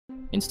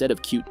Instead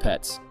of cute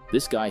pets,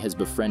 this guy has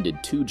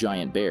befriended 2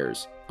 giant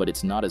bears, but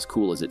it's not as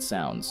cool as it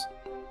sounds.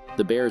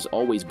 The bears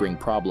always bring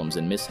problems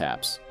and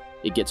mishaps.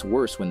 It gets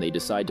worse when they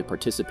decide to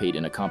participate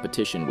in a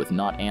competition with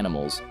not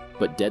animals,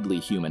 but deadly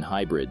human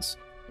hybrids.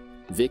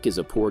 Vick is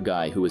a poor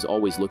guy who is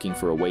always looking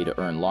for a way to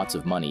earn lots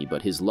of money,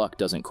 but his luck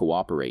doesn't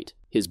cooperate.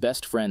 His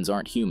best friends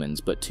aren't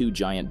humans, but 2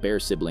 giant bear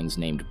siblings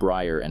named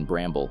Briar and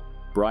Bramble.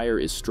 Briar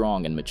is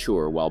strong and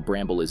mature, while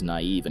Bramble is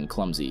naive and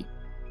clumsy.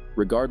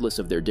 Regardless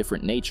of their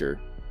different nature,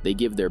 they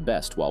give their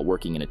best while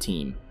working in a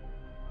team.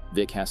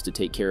 Vick has to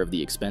take care of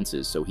the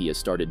expenses, so he has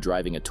started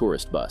driving a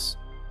tourist bus.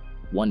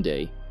 One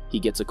day, he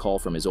gets a call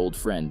from his old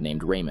friend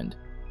named Raymond.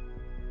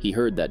 He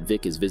heard that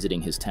Vick is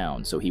visiting his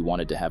town, so he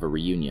wanted to have a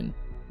reunion.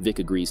 Vick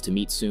agrees to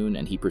meet soon,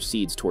 and he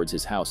proceeds towards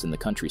his house in the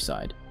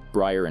countryside.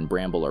 Briar and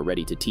Bramble are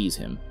ready to tease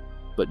him,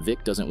 but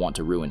Vick doesn't want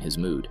to ruin his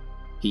mood.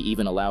 He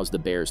even allows the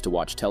bears to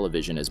watch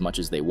television as much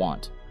as they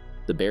want.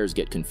 The bears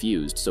get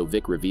confused, so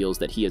Vick reveals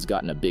that he has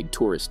gotten a big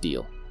tourist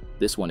deal.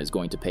 This one is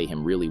going to pay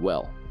him really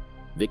well.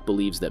 Vick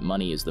believes that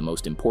money is the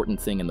most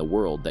important thing in the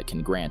world that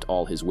can grant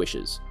all his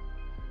wishes.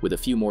 With a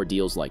few more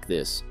deals like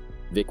this,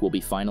 Vick will be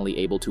finally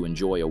able to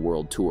enjoy a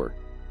world tour.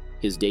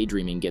 His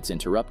daydreaming gets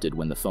interrupted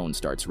when the phone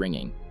starts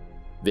ringing.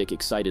 Vick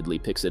excitedly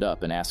picks it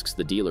up and asks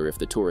the dealer if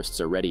the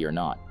tourists are ready or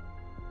not.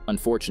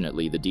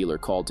 Unfortunately, the dealer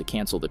called to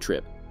cancel the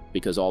trip,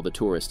 because all the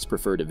tourists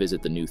prefer to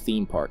visit the new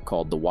theme park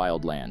called the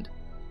Wildland.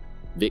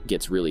 Vick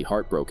gets really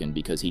heartbroken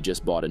because he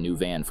just bought a new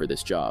van for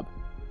this job.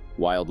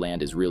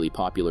 Wildland is really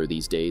popular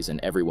these days and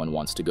everyone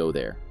wants to go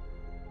there.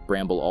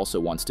 Bramble also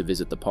wants to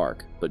visit the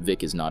park, but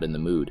Vick is not in the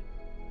mood.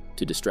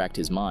 To distract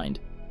his mind,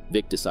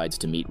 Vick decides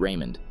to meet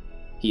Raymond.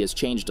 He has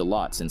changed a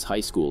lot since high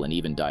school and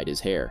even dyed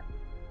his hair.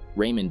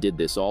 Raymond did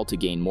this all to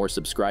gain more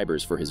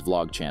subscribers for his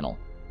vlog channel.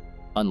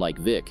 Unlike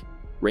Vick,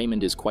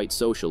 Raymond is quite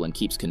social and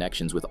keeps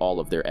connections with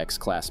all of their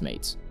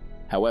ex-classmates.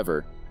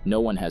 However, no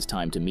one has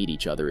time to meet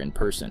each other in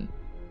person.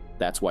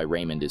 That's why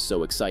Raymond is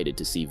so excited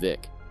to see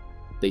Vick.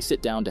 They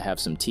sit down to have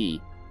some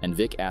tea, and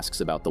Vick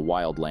asks about the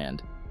Wildland.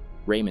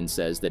 Raymond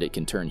says that it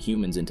can turn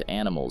humans into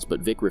animals,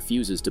 but Vick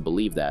refuses to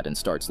believe that and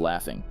starts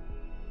laughing.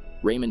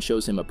 Raymond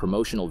shows him a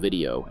promotional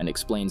video and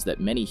explains that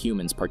many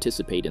humans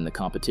participate in the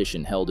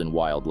competition held in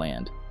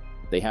Wildland.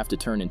 They have to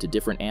turn into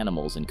different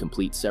animals and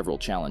complete several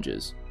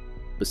challenges.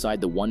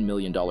 Beside the $1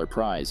 million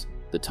prize,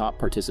 the top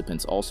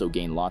participants also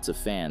gain lots of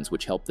fans,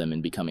 which help them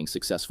in becoming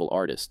successful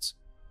artists.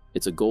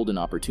 It's a golden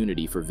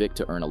opportunity for Vick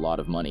to earn a lot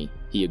of money.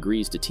 He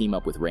agrees to team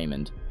up with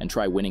Raymond and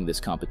try winning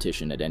this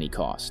competition at any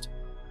cost.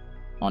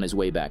 On his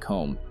way back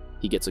home,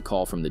 he gets a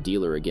call from the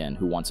dealer again,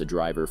 who wants a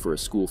driver for a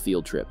school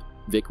field trip.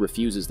 Vick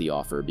refuses the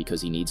offer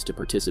because he needs to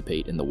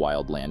participate in the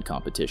Wildland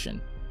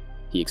competition.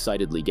 He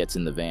excitedly gets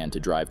in the van to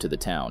drive to the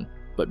town,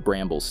 but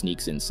Bramble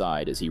sneaks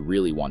inside as he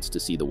really wants to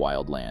see the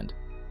Wildland.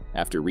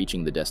 After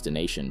reaching the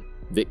destination,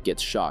 Vick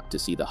gets shocked to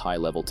see the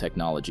high-level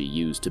technology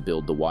used to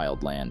build the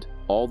Wildland.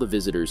 All the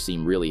visitors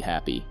seem really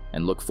happy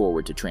and look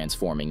forward to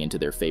transforming into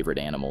their favorite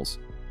animals.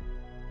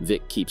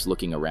 Vick keeps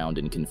looking around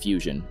in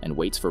confusion and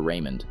waits for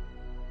Raymond.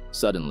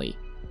 Suddenly,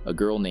 a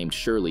girl named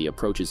Shirley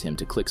approaches him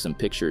to click some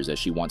pictures as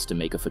she wants to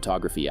make a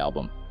photography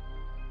album.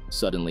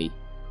 Suddenly,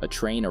 a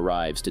train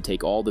arrives to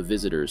take all the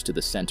visitors to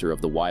the center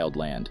of the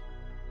Wildland.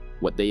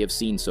 What they have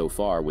seen so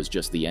far was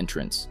just the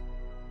entrance.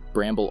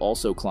 Bramble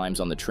also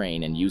climbs on the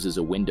train and uses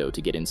a window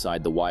to get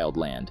inside the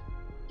Wildland.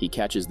 He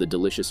catches the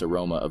delicious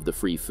aroma of the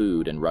free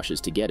food and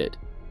rushes to get it.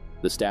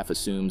 The staff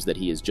assumes that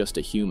he is just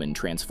a human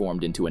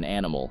transformed into an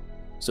animal,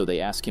 so they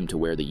ask him to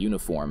wear the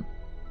uniform.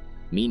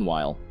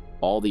 Meanwhile,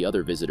 all the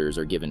other visitors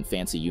are given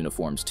fancy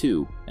uniforms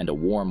too, and a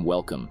warm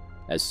welcome.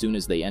 As soon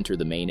as they enter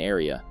the main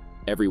area,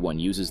 everyone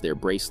uses their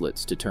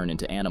bracelets to turn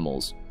into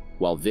animals,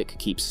 while Vick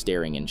keeps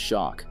staring in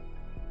shock.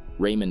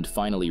 Raymond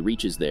finally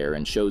reaches there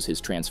and shows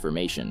his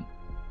transformation.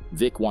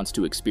 Vick wants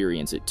to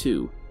experience it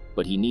too,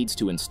 but he needs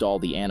to install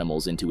the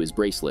animals into his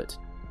bracelet.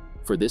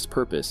 For this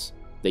purpose,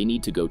 they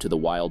need to go to the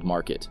wild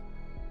market.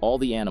 All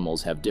the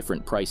animals have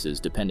different prices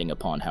depending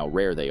upon how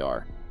rare they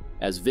are.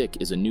 As Vick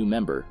is a new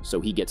member,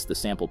 so he gets the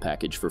sample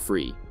package for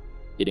free.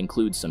 It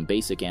includes some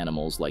basic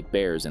animals like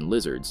bears and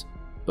lizards,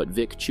 but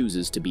Vick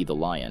chooses to be the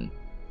lion.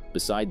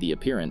 Beside the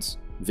appearance,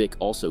 Vick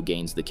also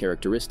gains the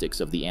characteristics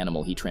of the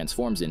animal he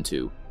transforms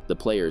into. The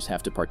players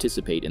have to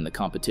participate in the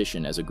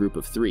competition as a group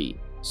of 3,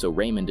 so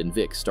Raymond and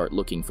Vick start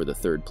looking for the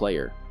third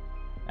player.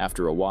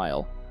 After a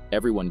while,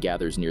 everyone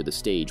gathers near the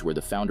stage where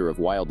the founder of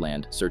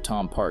Wildland, Sir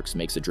Tom Parks,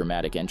 makes a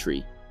dramatic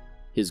entry.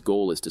 His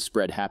goal is to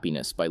spread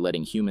happiness by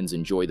letting humans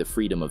enjoy the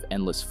freedom of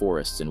endless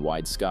forests and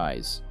wide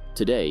skies.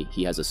 Today,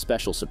 he has a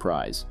special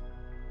surprise.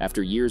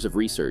 After years of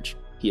research,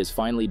 he has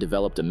finally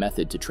developed a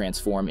method to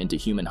transform into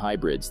human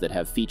hybrids that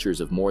have features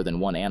of more than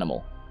one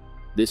animal.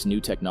 This new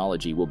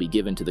technology will be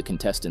given to the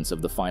contestants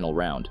of the final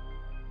round.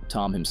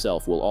 Tom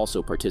himself will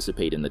also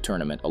participate in the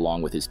tournament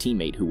along with his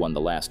teammate who won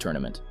the last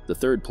tournament. The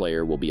third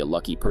player will be a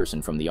lucky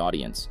person from the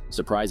audience.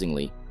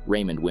 Surprisingly,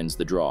 Raymond wins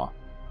the draw.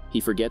 He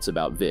forgets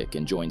about Vick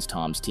and joins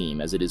Tom's team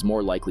as it is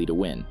more likely to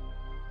win.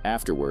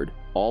 Afterward,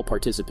 all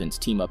participants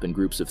team up in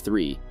groups of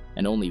 3,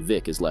 and only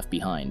Vick is left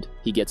behind.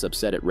 He gets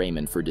upset at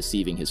Raymond for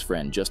deceiving his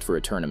friend just for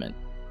a tournament.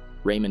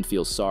 Raymond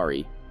feels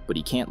sorry, but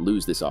he can't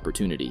lose this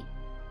opportunity.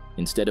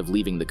 Instead of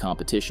leaving the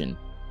competition,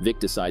 Vick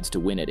decides to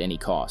win at any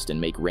cost and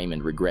make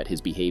Raymond regret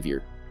his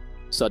behavior.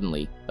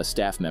 Suddenly, a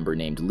staff member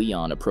named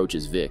Leon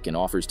approaches Vick and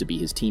offers to be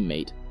his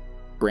teammate.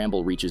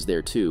 Bramble reaches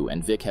there too,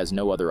 and Vick has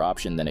no other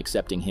option than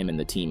accepting him in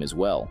the team as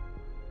well.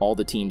 All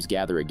the teams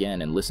gather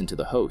again and listen to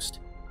the host.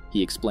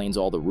 He explains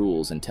all the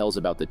rules and tells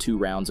about the 2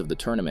 rounds of the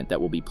tournament that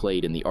will be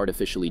played in the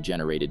artificially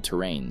generated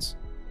terrains.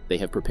 They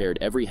have prepared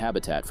every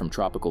habitat from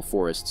tropical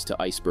forests to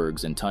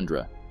icebergs and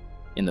tundra.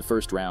 In the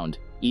first round,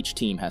 each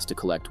team has to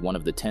collect one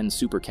of the 10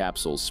 super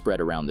capsules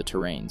spread around the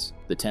terrains.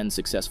 The 10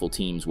 successful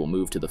teams will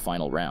move to the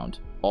final round.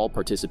 All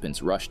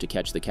participants rush to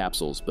catch the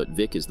capsules, but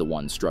Vick is the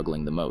one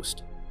struggling the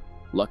most.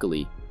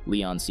 Luckily,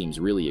 Leon seems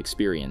really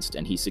experienced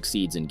and he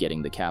succeeds in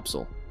getting the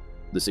capsule.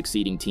 The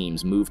succeeding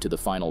teams move to the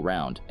final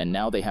round, and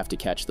now they have to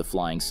catch the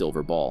flying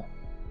silver ball.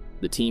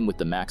 The team with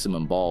the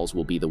maximum balls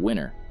will be the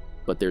winner,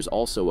 but there's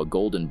also a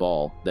golden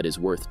ball that is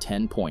worth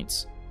 10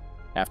 points.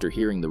 After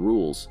hearing the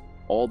rules,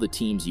 all the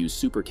teams use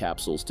super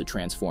capsules to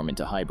transform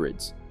into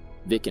hybrids.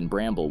 Vick and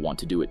Bramble want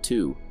to do it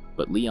too,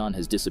 but Leon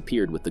has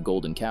disappeared with the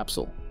golden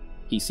capsule.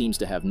 He seems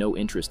to have no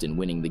interest in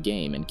winning the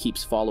game and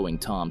keeps following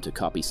Tom to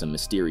copy some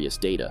mysterious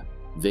data.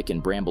 Vick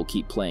and Bramble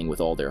keep playing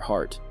with all their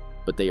heart,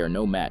 but they are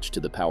no match to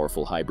the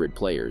powerful hybrid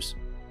players.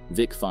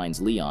 Vick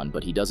finds Leon,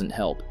 but he doesn't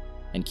help,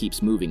 and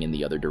keeps moving in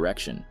the other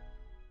direction.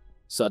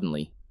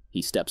 Suddenly,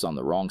 he steps on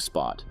the wrong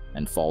spot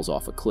and falls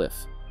off a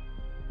cliff.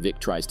 Vick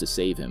tries to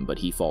save him, but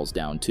he falls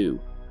down too.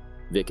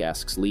 Vick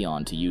asks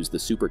Leon to use the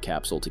super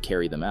capsule to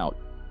carry them out,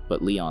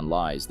 but Leon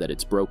lies that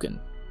it's broken.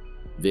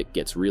 Vick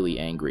gets really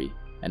angry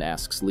and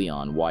asks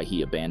Leon why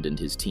he abandoned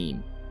his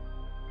team.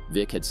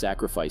 Vick had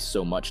sacrificed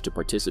so much to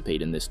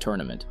participate in this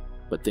tournament,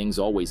 but things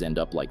always end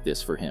up like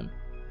this for him.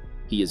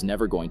 He is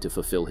never going to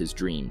fulfill his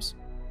dreams.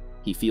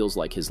 He feels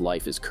like his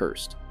life is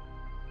cursed.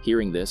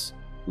 Hearing this,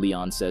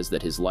 Leon says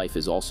that his life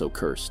is also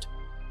cursed.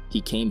 He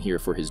came here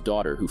for his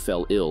daughter who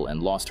fell ill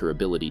and lost her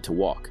ability to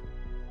walk.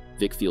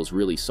 Vick feels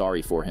really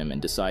sorry for him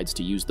and decides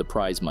to use the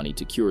prize money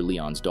to cure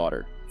Leon's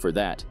daughter. For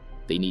that,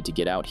 they need to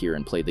get out here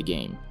and play the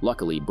game.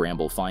 Luckily,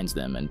 Bramble finds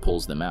them and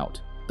pulls them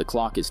out. The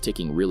clock is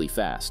ticking really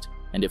fast,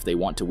 and if they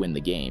want to win the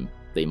game,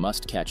 they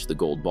must catch the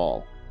gold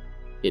ball.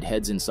 It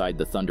heads inside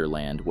the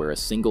Thunderland, where a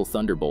single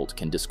thunderbolt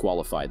can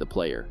disqualify the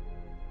player.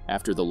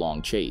 After the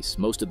long chase,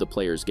 most of the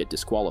players get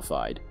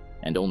disqualified,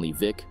 and only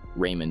Vick,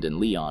 Raymond, and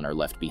Leon are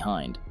left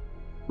behind.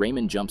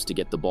 Raymond jumps to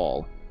get the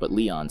ball, but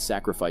Leon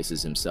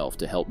sacrifices himself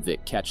to help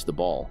Vick catch the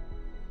ball.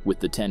 With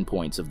the 10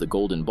 points of the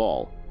golden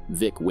ball,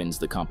 Vick wins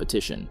the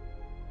competition.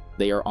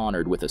 They are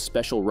honored with a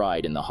special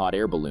ride in the hot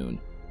air balloon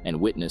and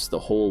witness the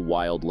whole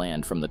wild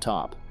land from the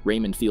top.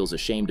 Raymond feels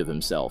ashamed of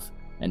himself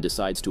and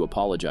decides to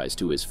apologize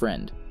to his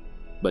friend.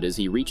 But as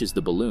he reaches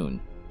the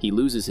balloon, he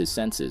loses his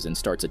senses and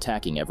starts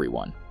attacking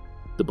everyone.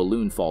 The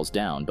balloon falls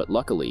down, but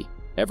luckily,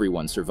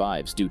 everyone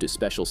survives due to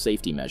special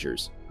safety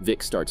measures.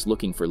 Vick starts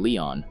looking for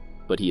Leon,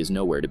 but he is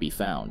nowhere to be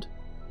found.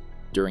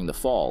 During the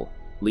fall,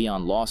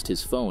 Leon lost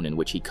his phone in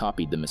which he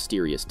copied the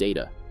mysterious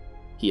data.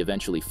 He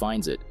eventually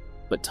finds it,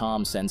 but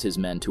Tom sends his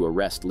men to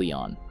arrest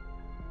Leon.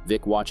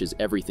 Vick watches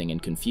everything in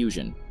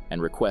confusion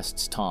and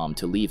requests Tom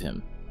to leave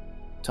him.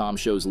 Tom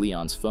shows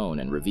Leon's phone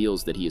and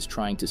reveals that he is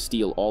trying to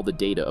steal all the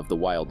data of the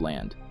wild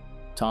land.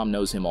 Tom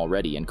knows him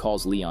already and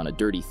calls Leon a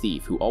dirty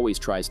thief who always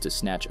tries to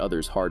snatch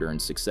others'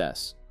 hard-earned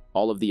success.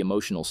 All of the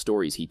emotional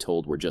stories he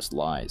told were just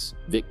lies.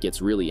 Vick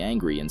gets really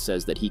angry and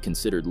says that he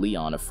considered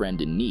Leon a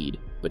friend in need,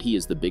 but he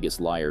is the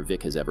biggest liar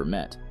Vick has ever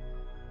met.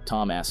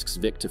 Tom asks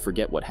Vick to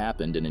forget what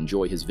happened and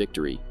enjoy his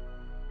victory.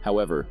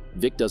 However,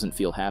 Vick doesn't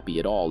feel happy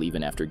at all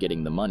even after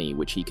getting the money,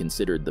 which he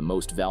considered the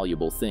most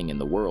valuable thing in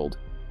the world.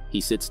 He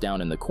sits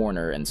down in the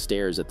corner and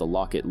stares at the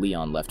locket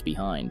Leon left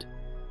behind.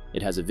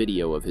 It has a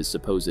video of his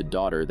supposed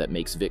daughter that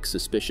makes Vick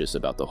suspicious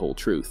about the whole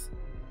truth.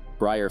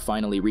 Briar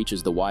finally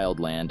reaches the wild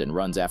land and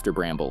runs after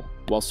Bramble.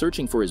 While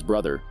searching for his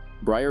brother,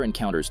 Briar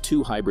encounters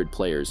 2 hybrid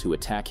players who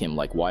attack him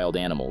like wild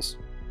animals.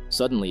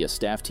 Suddenly, a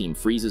staff team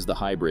freezes the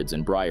hybrids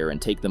and Briar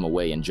and take them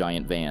away in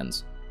giant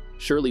vans.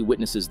 Shirley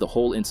witnesses the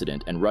whole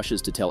incident and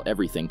rushes to tell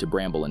everything to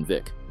Bramble and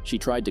Vick. She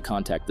tried to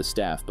contact the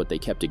staff, but they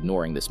kept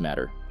ignoring this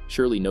matter.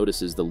 Shirley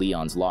notices the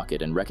Leon's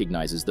locket and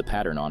recognizes the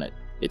pattern on it.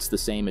 It's the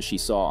same as she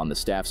saw on the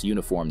staff's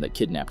uniform that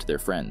kidnapped their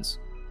friends.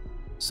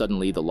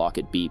 Suddenly, the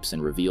locket beeps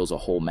and reveals a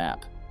whole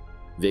map.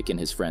 Vick and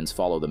his friends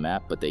follow the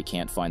map, but they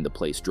can't find the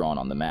place drawn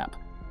on the map.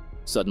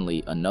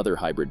 Suddenly, another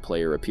hybrid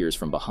player appears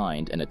from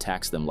behind and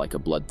attacks them like a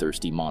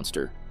bloodthirsty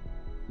monster.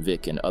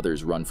 Vick and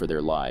others run for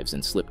their lives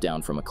and slip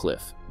down from a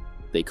cliff.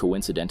 They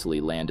coincidentally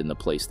land in the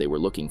place they were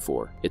looking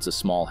for. It's a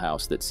small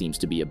house that seems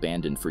to be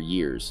abandoned for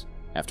years.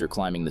 After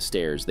climbing the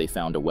stairs, they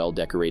found a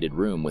well-decorated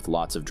room with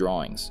lots of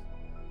drawings.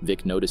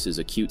 Vick notices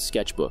a cute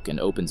sketchbook and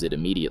opens it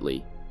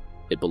immediately.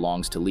 It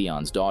belongs to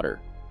Leon's daughter.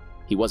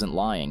 He wasn't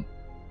lying.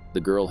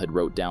 The girl had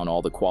wrote down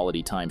all the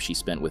quality time she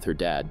spent with her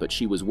dad, but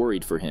she was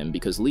worried for him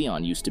because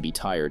Leon used to be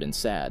tired and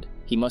sad.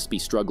 He must be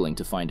struggling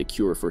to find a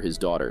cure for his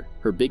daughter.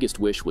 Her biggest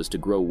wish was to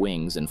grow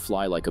wings and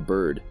fly like a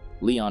bird.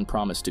 Leon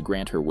promised to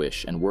grant her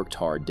wish and worked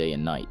hard day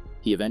and night.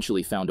 He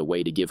eventually found a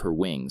way to give her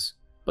wings,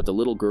 but the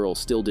little girl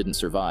still didn't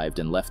survive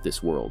and left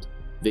this world.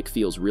 Vick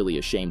feels really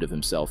ashamed of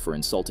himself for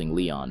insulting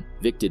Leon.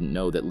 Vick didn't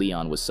know that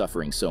Leon was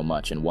suffering so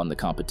much and won the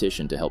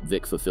competition to help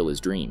Vick fulfill his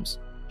dreams.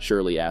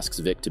 Shirley asks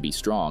Vick to be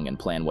strong and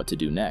plan what to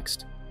do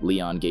next.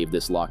 Leon gave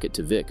this locket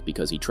to Vick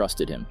because he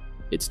trusted him.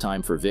 It's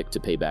time for Vick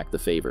to pay back the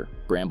favor.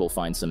 Bramble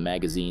finds some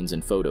magazines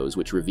and photos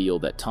which reveal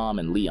that Tom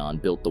and Leon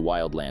built the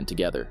wildland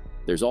together.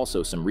 There's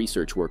also some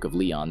research work of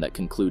Leon that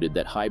concluded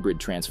that hybrid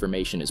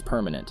transformation is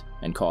permanent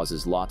and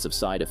causes lots of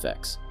side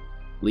effects.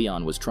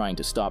 Leon was trying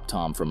to stop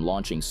Tom from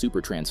launching Super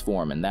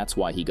Transform, and that's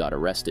why he got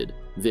arrested.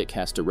 Vick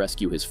has to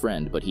rescue his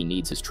friend, but he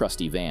needs his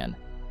trusty van.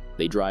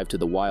 They drive to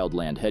the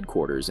Wildland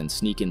headquarters and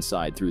sneak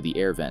inside through the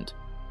air vent.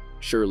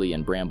 Shirley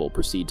and Bramble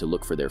proceed to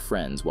look for their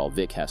friends while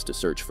Vick has to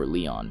search for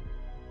Leon.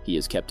 He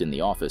is kept in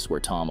the office where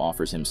Tom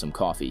offers him some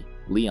coffee.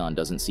 Leon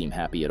doesn't seem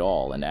happy at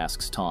all and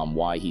asks Tom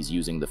why he's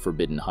using the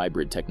forbidden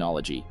hybrid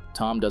technology.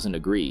 Tom doesn't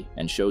agree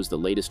and shows the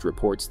latest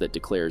reports that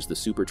declares the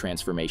super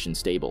transformation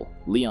stable.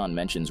 Leon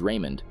mentions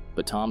Raymond,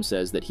 but Tom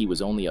says that he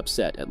was only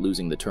upset at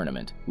losing the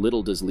tournament.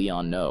 Little does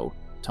Leon know,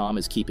 Tom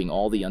is keeping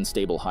all the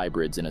unstable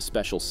hybrids in a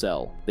special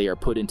cell. They are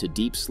put into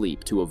deep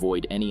sleep to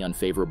avoid any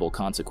unfavorable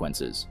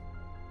consequences.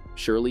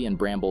 Shirley and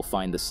Bramble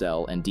find the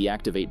cell and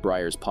deactivate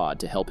Briar's pod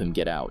to help him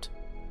get out.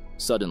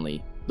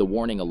 Suddenly, the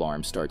warning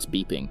alarm starts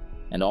beeping,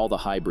 and all the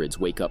hybrids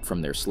wake up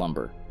from their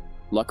slumber.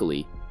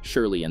 Luckily,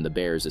 Shirley and the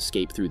bears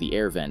escape through the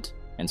air vent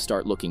and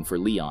start looking for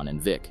Leon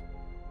and Vick.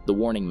 The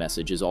warning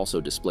message is also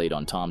displayed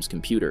on Tom's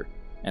computer,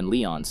 and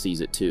Leon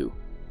sees it too.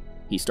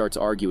 He starts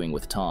arguing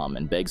with Tom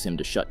and begs him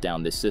to shut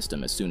down this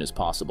system as soon as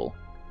possible.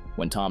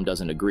 When Tom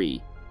doesn't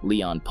agree,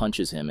 Leon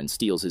punches him and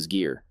steals his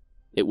gear.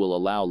 It will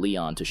allow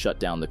Leon to shut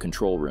down the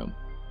control room.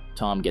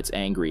 Tom gets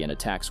angry and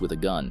attacks with a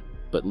gun,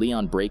 but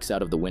Leon breaks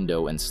out of the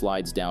window and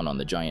slides down on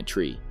the giant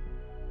tree.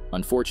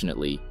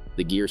 Unfortunately,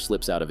 the gear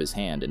slips out of his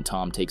hand and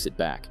Tom takes it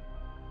back.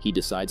 He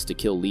decides to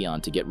kill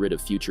Leon to get rid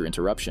of future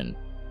interruption,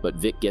 but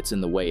Vick gets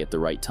in the way at the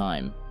right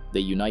time.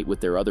 They unite with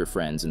their other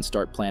friends and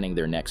start planning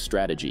their next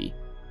strategy.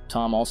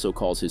 Tom also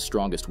calls his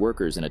strongest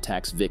workers and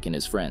attacks Vick and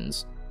his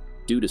friends.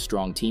 Due to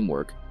strong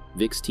teamwork,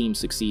 Vick's team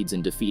succeeds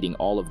in defeating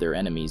all of their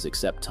enemies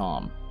except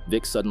Tom.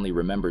 Vick suddenly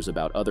remembers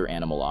about other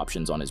animal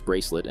options on his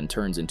bracelet and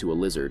turns into a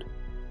lizard.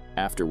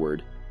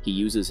 Afterward, he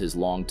uses his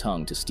long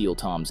tongue to steal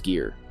Tom's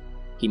gear.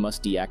 He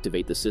must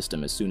deactivate the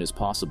system as soon as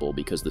possible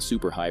because the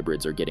super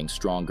hybrids are getting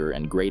stronger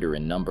and greater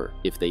in number.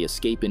 If they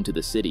escape into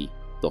the city,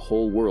 the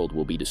whole world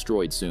will be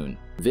destroyed soon.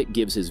 Vick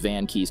gives his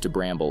van keys to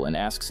Bramble and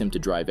asks him to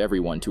drive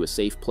everyone to a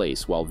safe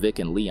place while Vick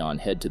and Leon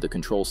head to the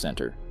control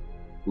center.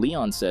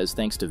 Leon says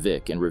thanks to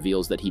Vick and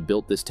reveals that he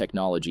built this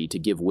technology to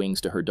give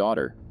wings to her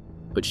daughter,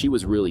 but she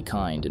was really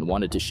kind and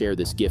wanted to share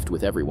this gift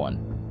with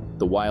everyone.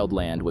 The wild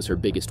land was her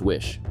biggest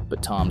wish,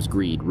 but Tom's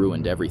greed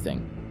ruined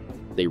everything.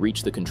 They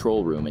reach the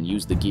control room and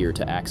use the gear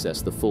to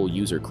access the full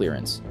user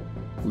clearance.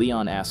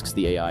 Leon asks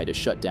the AI to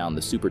shut down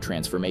the super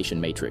transformation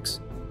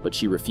matrix, but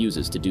she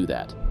refuses to do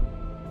that.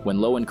 When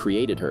Lowen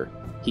created her,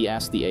 he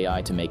asked the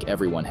AI to make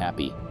everyone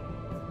happy.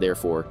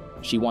 Therefore,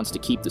 she wants to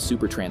keep the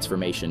super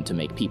transformation to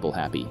make people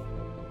happy.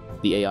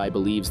 The AI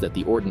believes that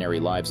the ordinary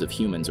lives of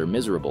humans are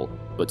miserable,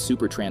 but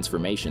super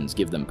transformations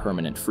give them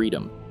permanent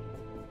freedom.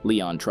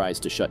 Leon tries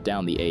to shut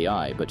down the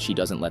AI, but she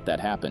doesn't let that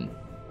happen.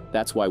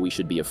 That's why we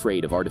should be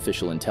afraid of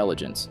artificial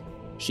intelligence.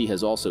 She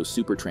has also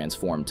super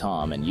transformed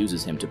Tom and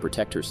uses him to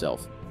protect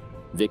herself.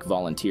 Vick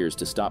volunteers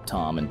to stop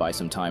Tom and buy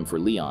some time for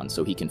Leon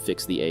so he can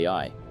fix the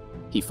AI.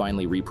 He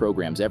finally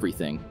reprograms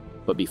everything,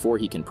 but before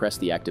he can press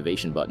the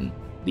activation button,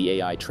 the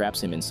AI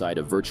traps him inside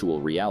a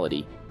virtual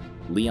reality.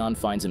 Leon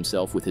finds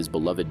himself with his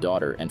beloved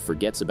daughter and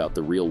forgets about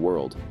the real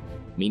world.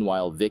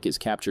 Meanwhile, Vick is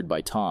captured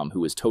by Tom,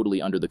 who is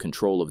totally under the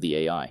control of the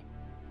AI.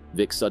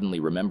 Vick suddenly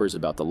remembers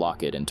about the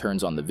locket and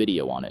turns on the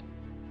video on it.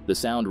 The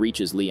sound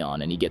reaches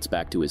Leon and he gets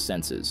back to his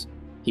senses.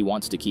 He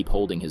wants to keep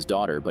holding his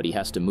daughter, but he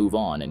has to move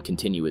on and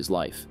continue his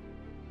life.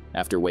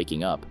 After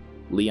waking up,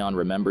 Leon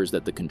remembers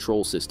that the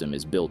control system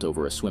is built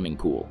over a swimming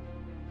pool.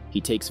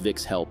 He takes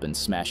Vick's help and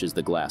smashes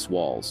the glass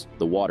walls.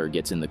 The water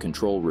gets in the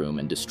control room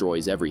and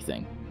destroys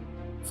everything.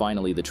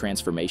 Finally, the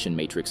transformation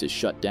matrix is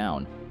shut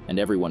down and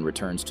everyone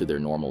returns to their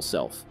normal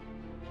self.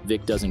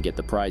 Vick doesn't get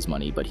the prize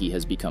money, but he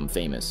has become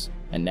famous,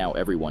 and now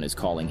everyone is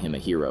calling him a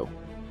hero.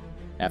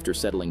 After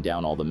settling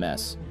down all the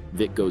mess,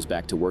 Vick goes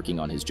back to working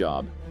on his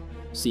job.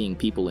 Seeing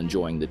people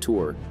enjoying the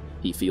tour,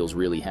 he feels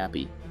really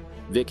happy.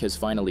 Vick has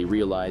finally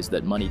realized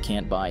that money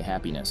can't buy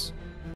happiness.